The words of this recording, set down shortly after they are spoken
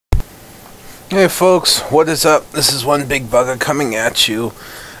Hey folks, what is up? This is One Big Bugger coming at you,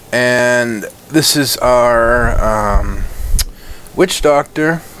 and this is our Witch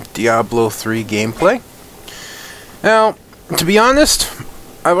Doctor Diablo 3 gameplay. Now, to be honest,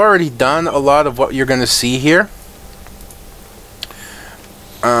 I've already done a lot of what you're going to see here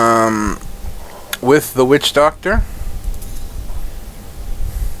with the Witch Doctor.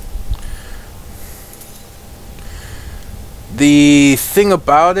 The thing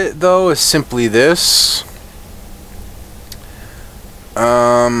about it, though, is simply this.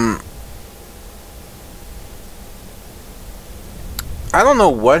 I don't know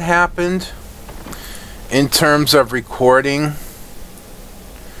what happened in terms of recording.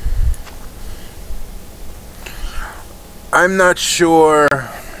 I'm not sure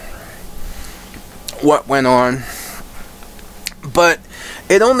what went on, but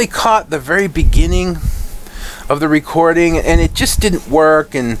it only caught the very beginning of the recording, and it just didn't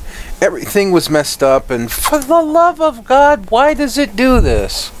work, and everything was messed up, and for the love of God, why does it do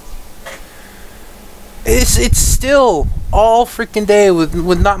this? It's still all freaking day with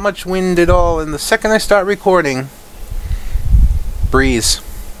not much wind at all, and the second I start recording, breeze.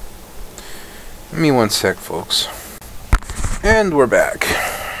 Give me one sec, folks. And we're back.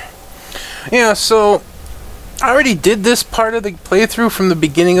 Yeah, so I already did this part of the playthrough from the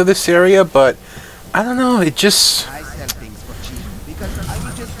beginning of this area, but I don't know, it just... I sell things for cheap because I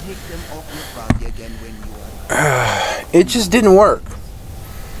will just take them off your body again when you are... it just didn't work.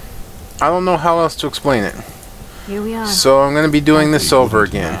 I don't know how else to explain it. Here we are. So I'm going to be doing this over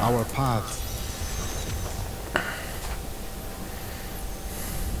again. Our paths.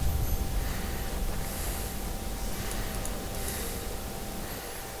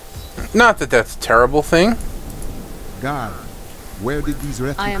 Not that that's a terrible thing. God, where did these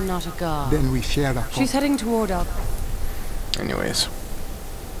refuge? I am not a god. Then we share a She's heading toward us. Anyways.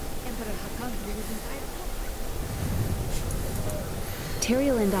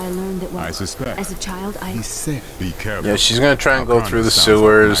 Tyrael and I learned that I suspect. as a child, He's safe. Be careful. Yeah, she's going to try and go through the Sounds like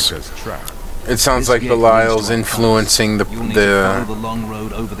sewers. Micah's trap. It sounds like Belial's influencing You'll need to follow the the long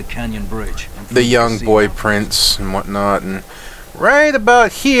road over the canyon bridge. And through young sea. boy prince and whatnot. And right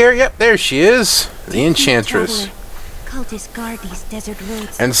about here, yep, there she is. The Enchantress. Cultists guard these desert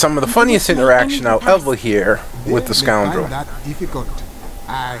roads. And some of the funniest interaction I'll ever hear with the scoundrel. Find that difficult.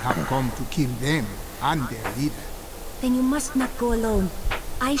 I have come to kill them and their leader. Then you must not go alone.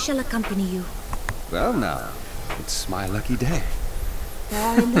 I shall accompany you. Well now, it's my lucky day. There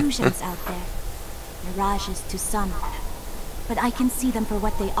are illusions out there. Mirages to some. But I can see them for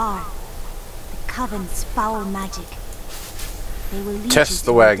what they are. The Coven's foul magic. They will lead you Test to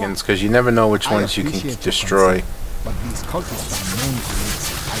the your wagons, death. because you never know which I ones you appreciate can your destroy. concern, but these cultists are known to mix.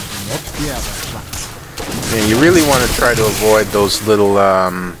 I do not fear their plans. Yeah, you really want to try to avoid those little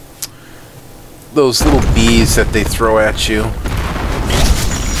bees that they throw at you.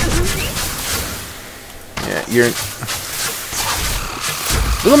 Yeah, you're a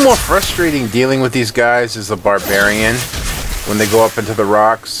little more frustrating dealing with these guys as a barbarian. When they go up into the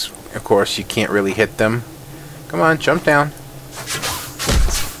rocks, of course, you can't really hit them. Come on, jump down.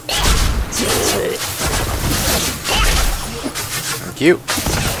 Thank you.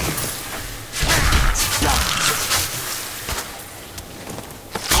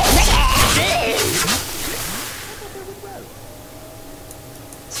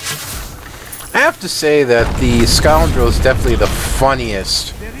 I have to say that the scoundrel is definitely the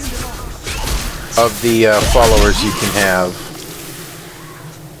funniest of the followers you can have.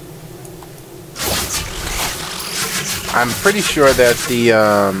 I'm pretty sure that the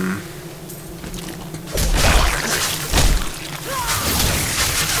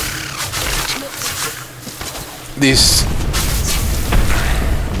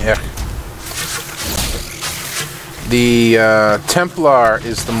Templar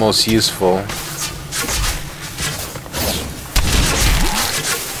is the most useful,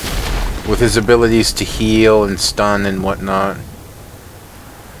 with his abilities to heal and stun and whatnot.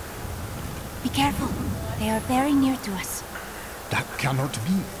 Be careful. They are very near to us. That cannot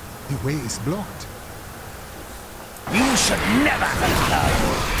be. The way is blocked. You should never have allowed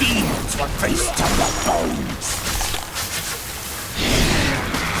your demons what face to your bones.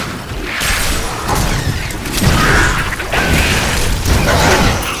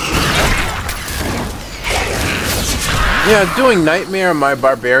 Yeah, doing Nightmare on my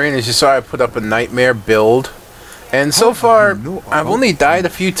Barbarian, as you saw, I put up a Nightmare build. And so far, I've only died a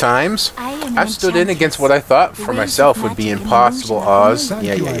few times. I've stood in against what I thought for myself would be impossible odds.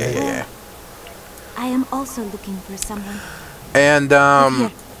 Yeah. I am also looking for someone. And,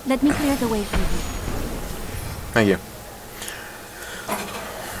 Here, let me clear the way for you. Thank you.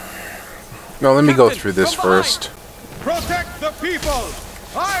 No, let me go through this first. Protect the people!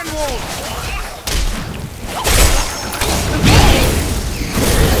 Iron Wolf!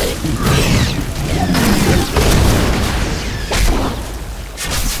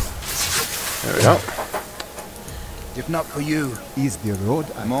 There we go. If not for you, Is the road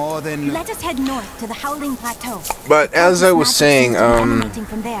more than you. Let us head north to the Howling Plateau. But as I was Magic saying, seems to be emanating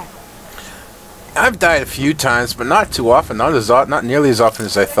from there. I've died a few times, but not too often. Not nearly as often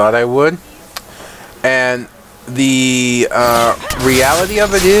as I thought I would. And the reality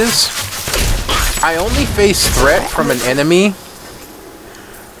of it is, I only face threat from an enemy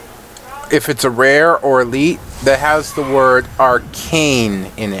if it's a rare or elite that has the word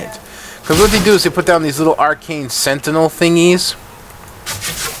arcane in it. Because what they do is they put down these little arcane sentinel thingies.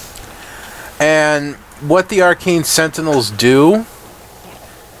 And what the arcane sentinels do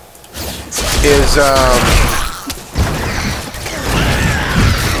is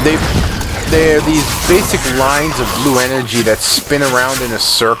they're these basic lines of blue energy that spin around in a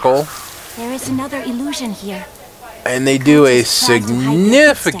circle. There is another illusion here. And they do a Cultists try to hide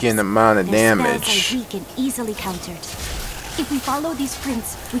their significant footsteps. amount of Their damage. spells are weak and easily countered. If we follow these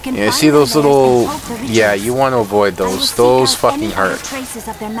prints, we can Yeah, find see their those lairs little... and halt the rituals. Yeah, you want to avoid I will those. seek Those out fucking any other hurt. traces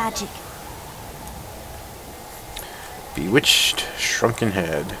of their magic. Bewitched Shrunken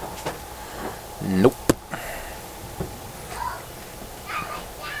Head. Nope.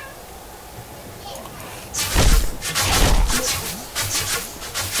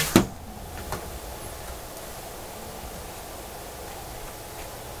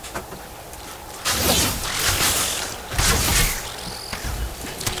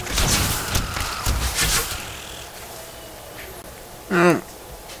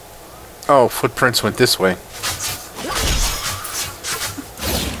 Oh, footprints went this way.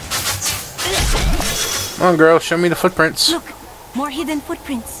 Come on, girl, show me the footprints. Look, more hidden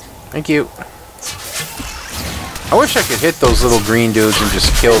footprints. Thank you. I wish I could hit those little green dudes and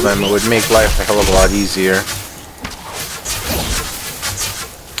just kill them. It would make life a hell of a lot easier.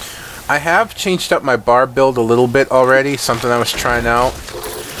 I have changed up my bar build a little bit already, something I was trying out.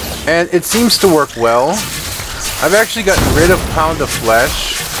 And it seems to work well. I've actually gotten rid of Pound of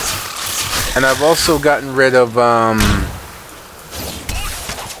Flesh. And I've also gotten rid of,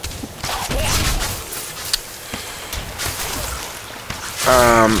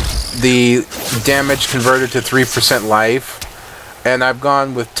 the damage converted to 3% life. And I've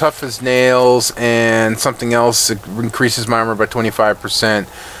gone with Tough as Nails and something else that increases my armor by 25%.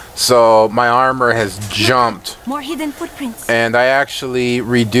 So my armor has jumped. More hidden footprints. And I actually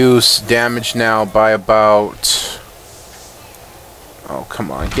reduce damage now by about... Oh,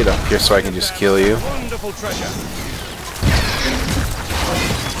 come on, get up here so I can just kill you. Wonderful treasure.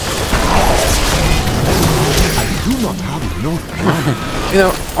 I do not have enough money. You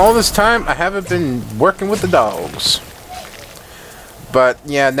know, all this time I haven't been working with the dogs. But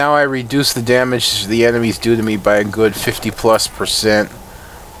yeah, now I reduce the damage the enemies do to me by a good 50+%.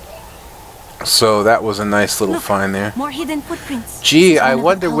 So that was a nice little find there. More hidden footprints. Gee, This is I one of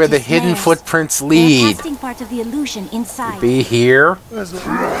wonder where the cultist hidden lairs. footprints They are lead. casting part of the illusion inside. Be here? Whatever.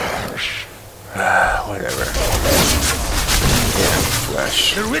 Yeah,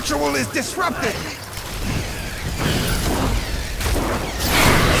 flesh. The ritual is disrupted.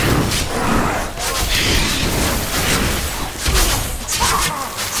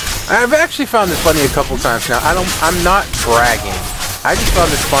 I've actually found this funny a couple times now. I'm not bragging. I just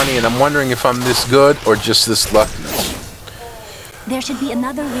found it funny, and I'm wondering if I'm this good or just this lucky. There should be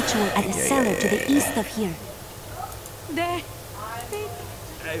another ritual at a cellar to the east of here. There.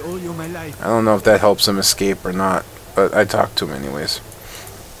 I owe you my life. I don't know if that helps him escape or not, but I talked to him anyways.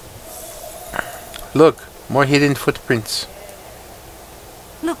 Look, more hidden footprints.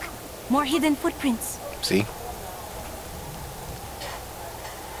 Look, more hidden footprints. See?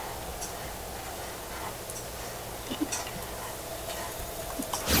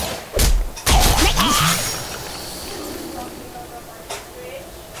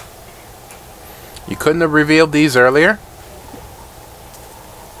 You couldn't have revealed these earlier?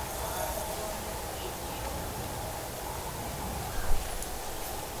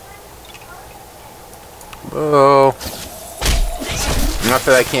 Oh. Not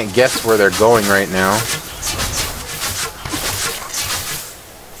that I can't guess where they're going right now.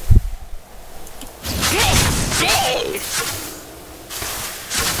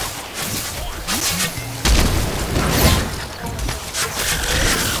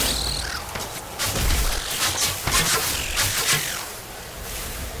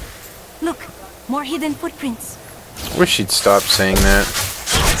 Look, more hidden footprints. Wish she'd stop saying that.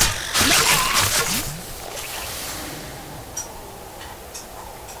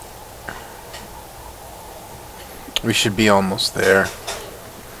 We should be almost there.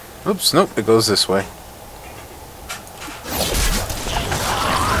 Oops, nope, it goes this way.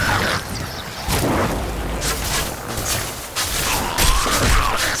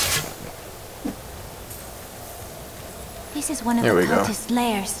 This is one of Here the we go. cultist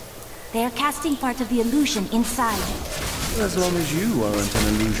lairs. They are casting part of the illusion inside. As long as you aren't an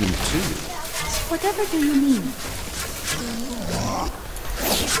illusion too. Whatever do you mean?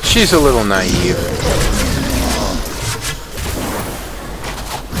 She's a little naive.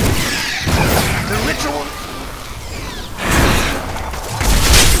 The ritual.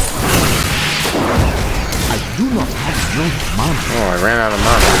 I do not have no mana. Oh, I ran out of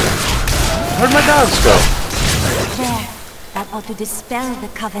mana. Where'd my dogs go? There. That ought to dispel the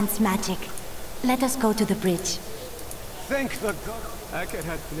Coven's magic. Let us go to the bridge. Thank the god. I can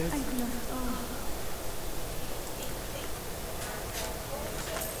have blessed.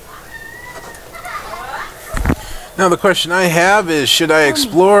 Now the question I have is, should I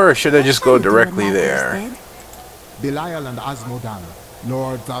explore or should I just go directly there? Belial and Asmodan,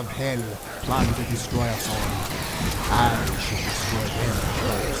 lords of hell, plan to destroy us all. I should destroy them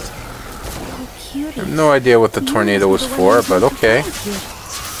first. I have no idea what the tornado was for, but okay.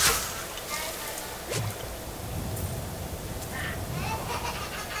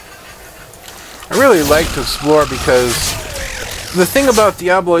 I really like to explore because the thing about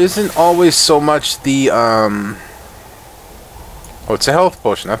Diablo isn't always so much the, oh, it's a health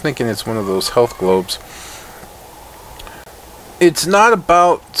potion. I'm thinking it's one of those health globes. It's not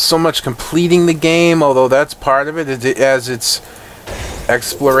about so much completing the game, although that's part of it, as it's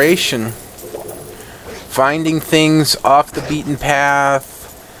exploration. Finding things off the beaten path,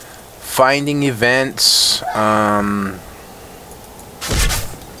 finding events,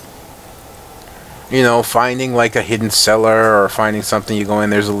 you know, finding like a hidden cellar or finding something, you go in,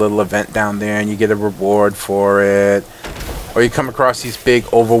 there's a little event down there and you get a reward for it. Or you come across these big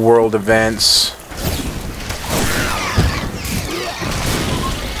overworld events.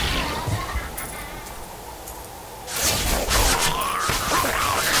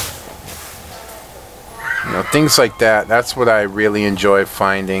 You know, things like that. That's what I really enjoy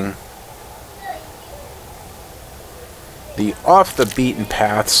finding. The off the beaten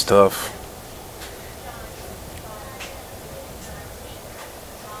path stuff.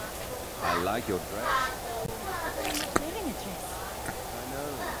 I like your dress. I know.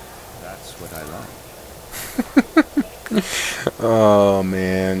 That's what I like. Oh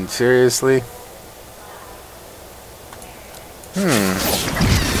man, seriously?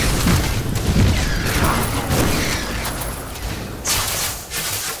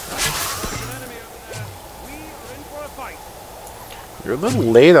 You're a little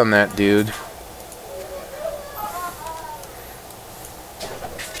late on that, dude.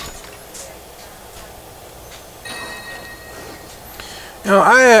 You know,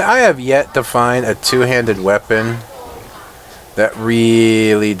 I have yet to find a two-handed weapon that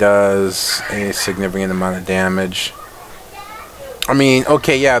really does a significant amount of damage. I mean,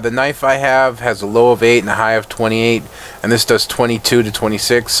 okay, yeah, the knife I have has a low of 8 and a high of 28, and this does 22 to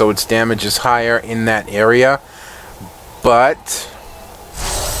 26, so its damage is higher in that area. But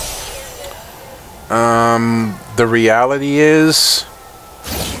the reality is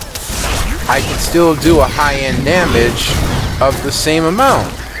I can still do a high-end damage of the same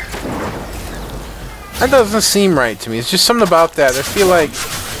amount. That doesn't seem right to me. It's just something about that. I feel like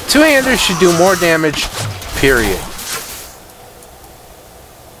two-handers should do more damage, period.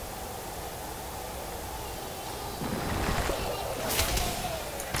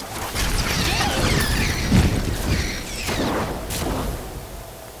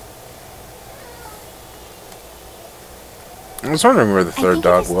 I was wondering where the third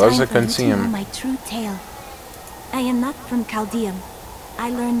dog was. I couldn't see him. My true tale. I am not from Chaldeum. I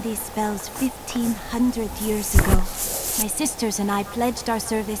learned these spells 1,500 years ago. My sisters and I pledged our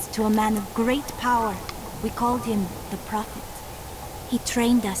service to a man of great power. We called him the Prophet. He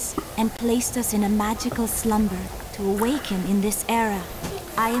trained us and placed us in a magical slumber to awaken in this era.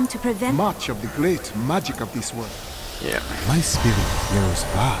 I am to prevent Much of the great magic of this world. Yeah. My spirit grows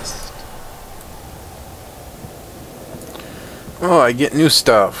vast. Oh, I get new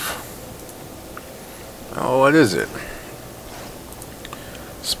stuff. Oh, what is it?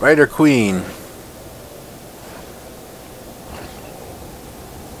 Spider Queen.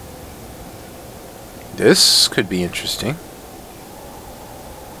 This could be interesting.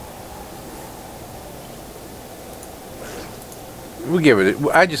 We'll give it.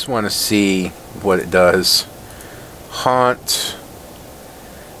 I just want to see what it does. Haunt.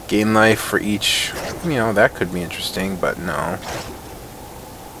 Gain life for each. You know, that could be interesting, but no.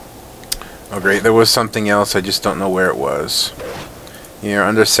 Oh great, there was something else, I just don't know where it was. Here,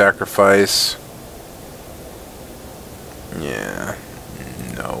 under sacrifice. Yeah,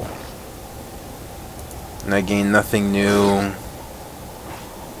 no. And I gain nothing new.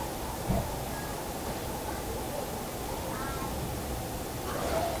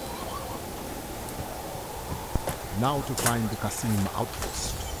 Now to find the Kasim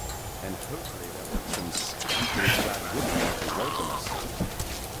outpost. And hopefully there will be some that would welcome us.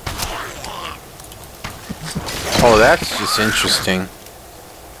 Oh, that's just interesting.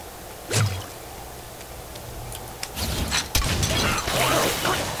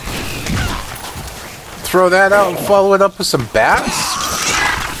 Throw that out and follow it up with some bats?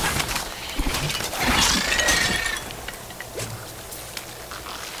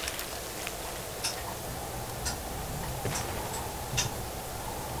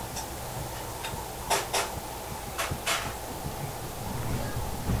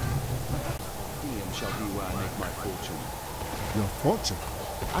 Shall be where I make my fortune. Your fortune?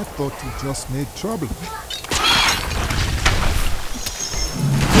 I thought you just made trouble.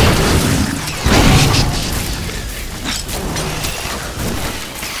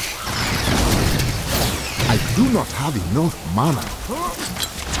 I do not have enough mana.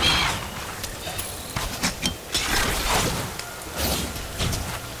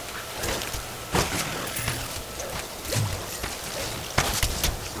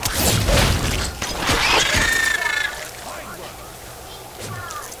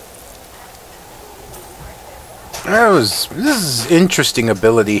 This is interesting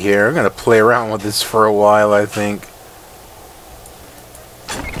ability here. I'm gonna play around with this for a while, I think.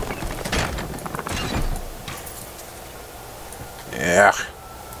 Yeah.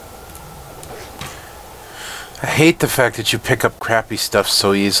 I hate the fact that you pick up crappy stuff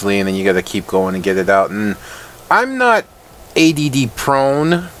so easily and then you gotta keep going and get it out. And I'm not ADD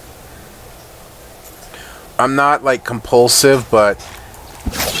prone. I'm not like compulsive, but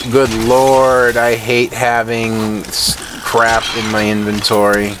good lord, I hate having crap in my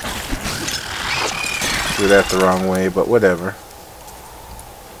inventory. Do that the wrong way, but whatever.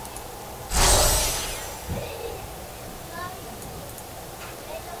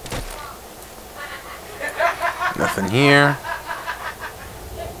 Nothing here.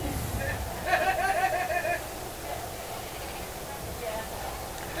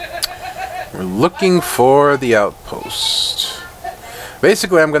 We're looking for the outpost.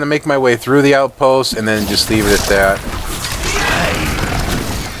 Basically, I'm going to make my way through the outpost and then just leave it at that.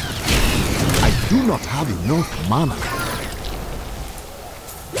 I do not have enough mana.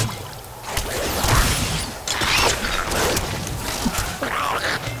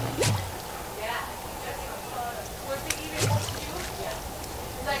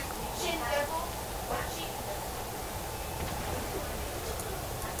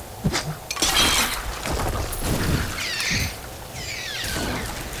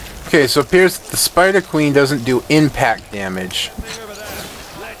 Okay, so it appears the Spider Queen doesn't do impact damage.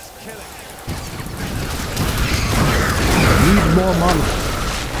 Need more mana.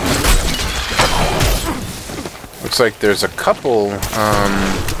 Looks like there's a couple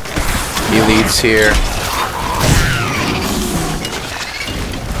elites here.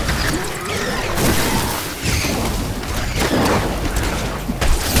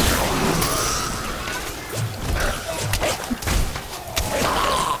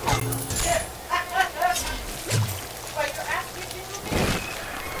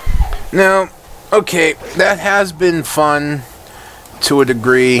 Now, okay, that has been fun to a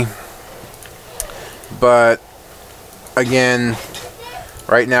degree, but again,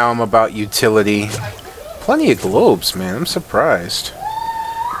 right now I'm about utility. Plenty of globes, man, I'm surprised.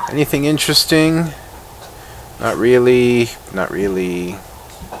 Anything interesting? Not really, not really.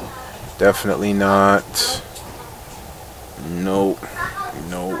 Definitely not. Nope,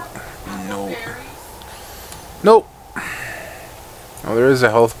 nope, nope. Nope. Oh, there is a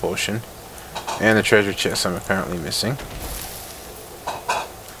health potion. And a treasure chest I'm apparently missing.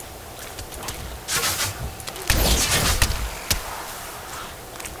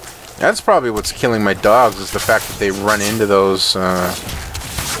 That's probably what's killing my dogs, is the fact that they run into those,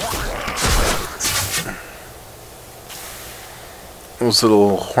 those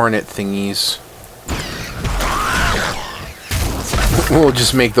little hornet thingies. We'll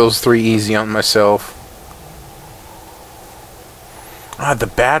just make those 3 easy on myself. Ah, the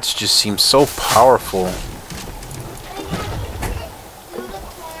bats just seem so powerful.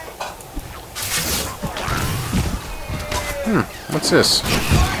 What's this?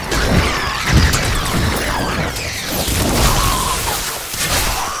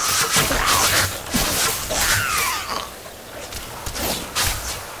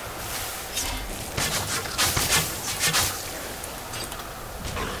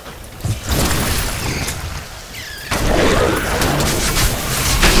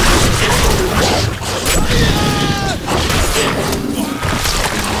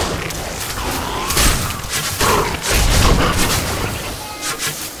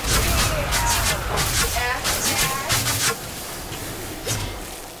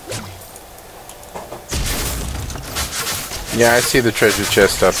 Yeah, I see the treasure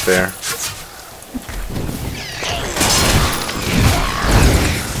chest up there.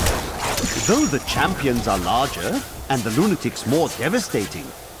 Though the champions are larger and the lunatics more devastating,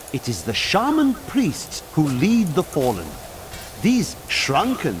 it is the shaman priests who lead the fallen. These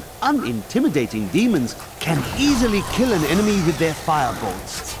shrunken, unintimidating demons can easily kill an enemy with their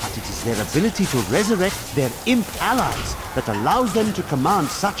firebolts, but it is their ability to resurrect their imp allies that allows them to command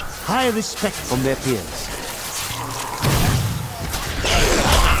such high respect from their peers.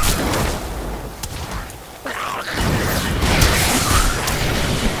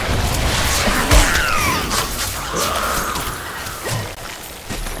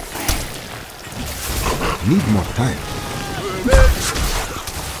 Need more time.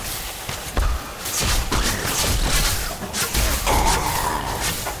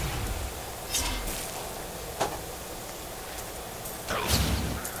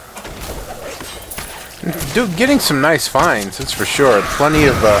 Dude, getting some nice finds, that's for sure. Plenty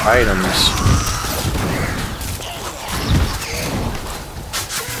of items.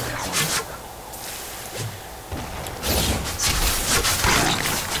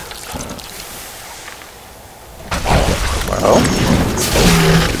 Well.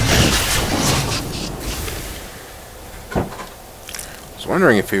 I was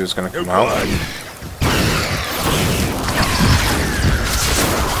wondering if he was going to come out.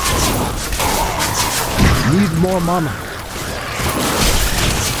 Need more mana.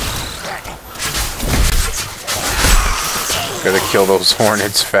 Gotta kill those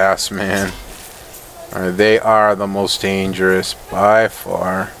hornets fast, man. They are the most dangerous by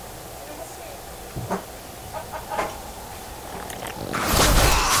far.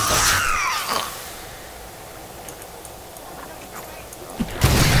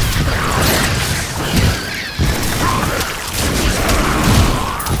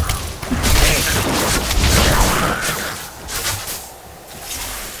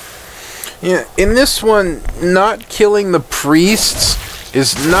 Yeah, in this one, not killing the priests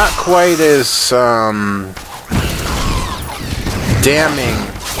is not quite as damning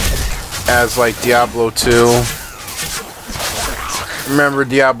as like Diablo 2. Remember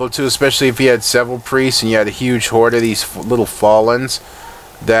Diablo 2, especially if you had several priests and you had a huge horde of these little fallens,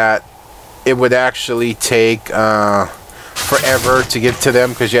 that it would actually take forever to get to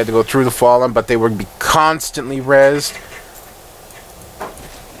them because you had to go through the fallen, but they would be constantly rezzed.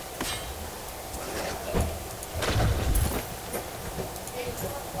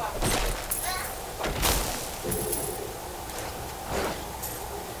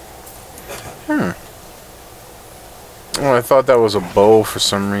 Oh, I thought that was a bow for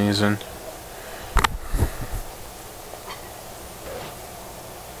some reason.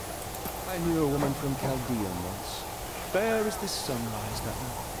 I knew a woman from Chaldean once. Fair as the sunrise that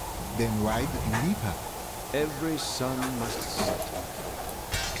night. Then why did you leave her? Every sun must set.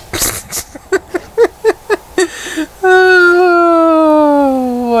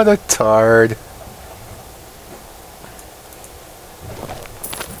 Oh, what a tard.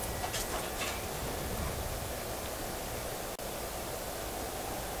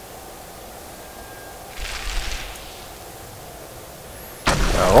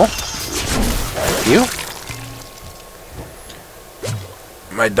 Oh, thank you.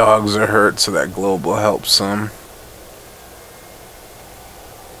 My dogs are hurt, so that globe will help some.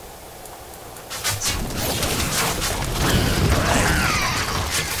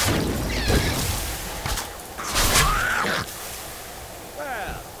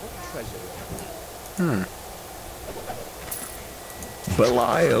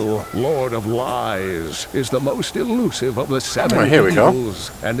 Belial, Lord of Lies, is the most elusive of the seven here we go. evils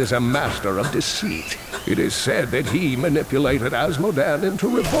and is a master of deceit. It is said that he manipulated Asmodan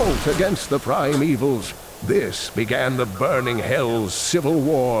into revolt against the prime evils. This began the Burning Hell's civil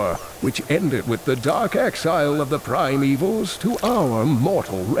war, which ended with the dark exile of the prime evils to our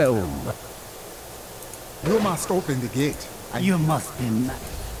mortal realm. You must open the gate. You must be mad.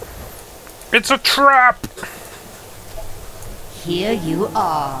 It's a trap! Here you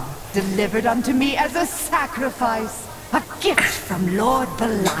are, delivered unto me as a sacrifice, a gift from Lord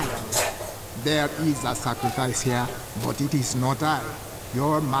Belial. There is a sacrifice here, but it is not I.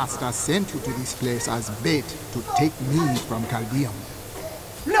 Your master sent you to this place as bait to take me from Chaldeum.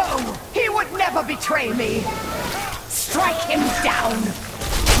 No, he would never betray me. Strike him down.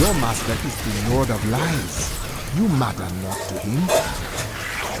 Your master is the Lord of Lies. You matter not to him.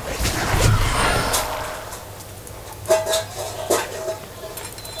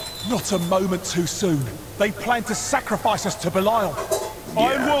 Not a moment too soon. They plan to sacrifice us to Belial.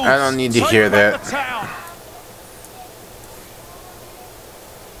 Yeah, I don't need to hear that.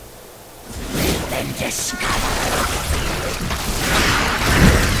 Then discover.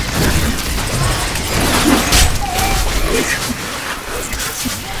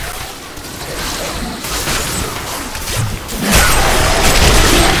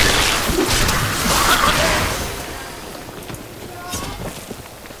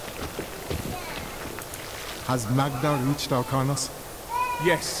 Has Magda reached Arcanus?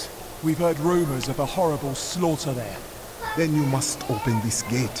 Yes, we've heard rumors of a horrible slaughter there. Then you must open this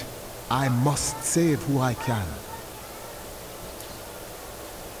gate. I must save who I can.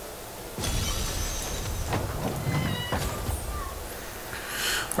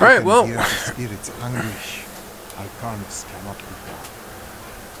 Alright, well. Hear the spirit's anguish. Arcanus cannot be far.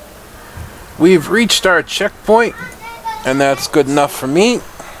 We've reached our checkpoint, and that's good enough for me.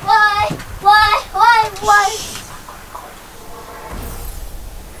 Why?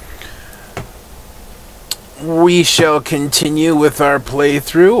 We shall continue with our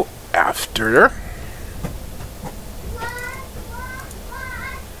playthrough after.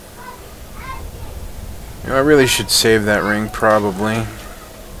 You know, I really should save that ring, probably.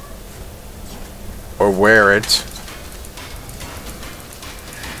 Or wear it.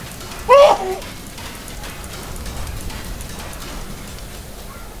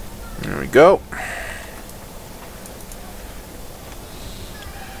 There we go.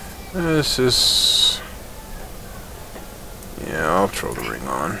 This is... yeah, I'll throw the ring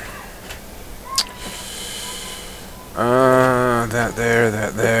on.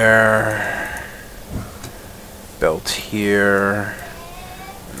 That there. Belt here.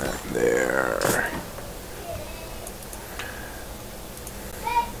 And that there.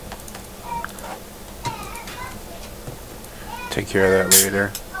 Take care of that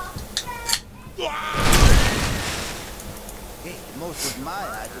later. Most of my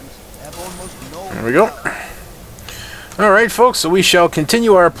items have almost no... There we go. Alright folks, so we shall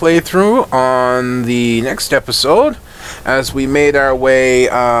continue our playthrough on the next episode as we made our way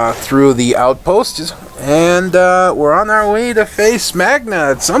through the outposts, and we're on our way to face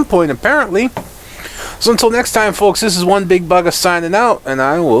Magna at some point apparently. So until next time folks, this is One Big Bugger signing out, and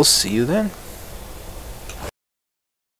I will see you then.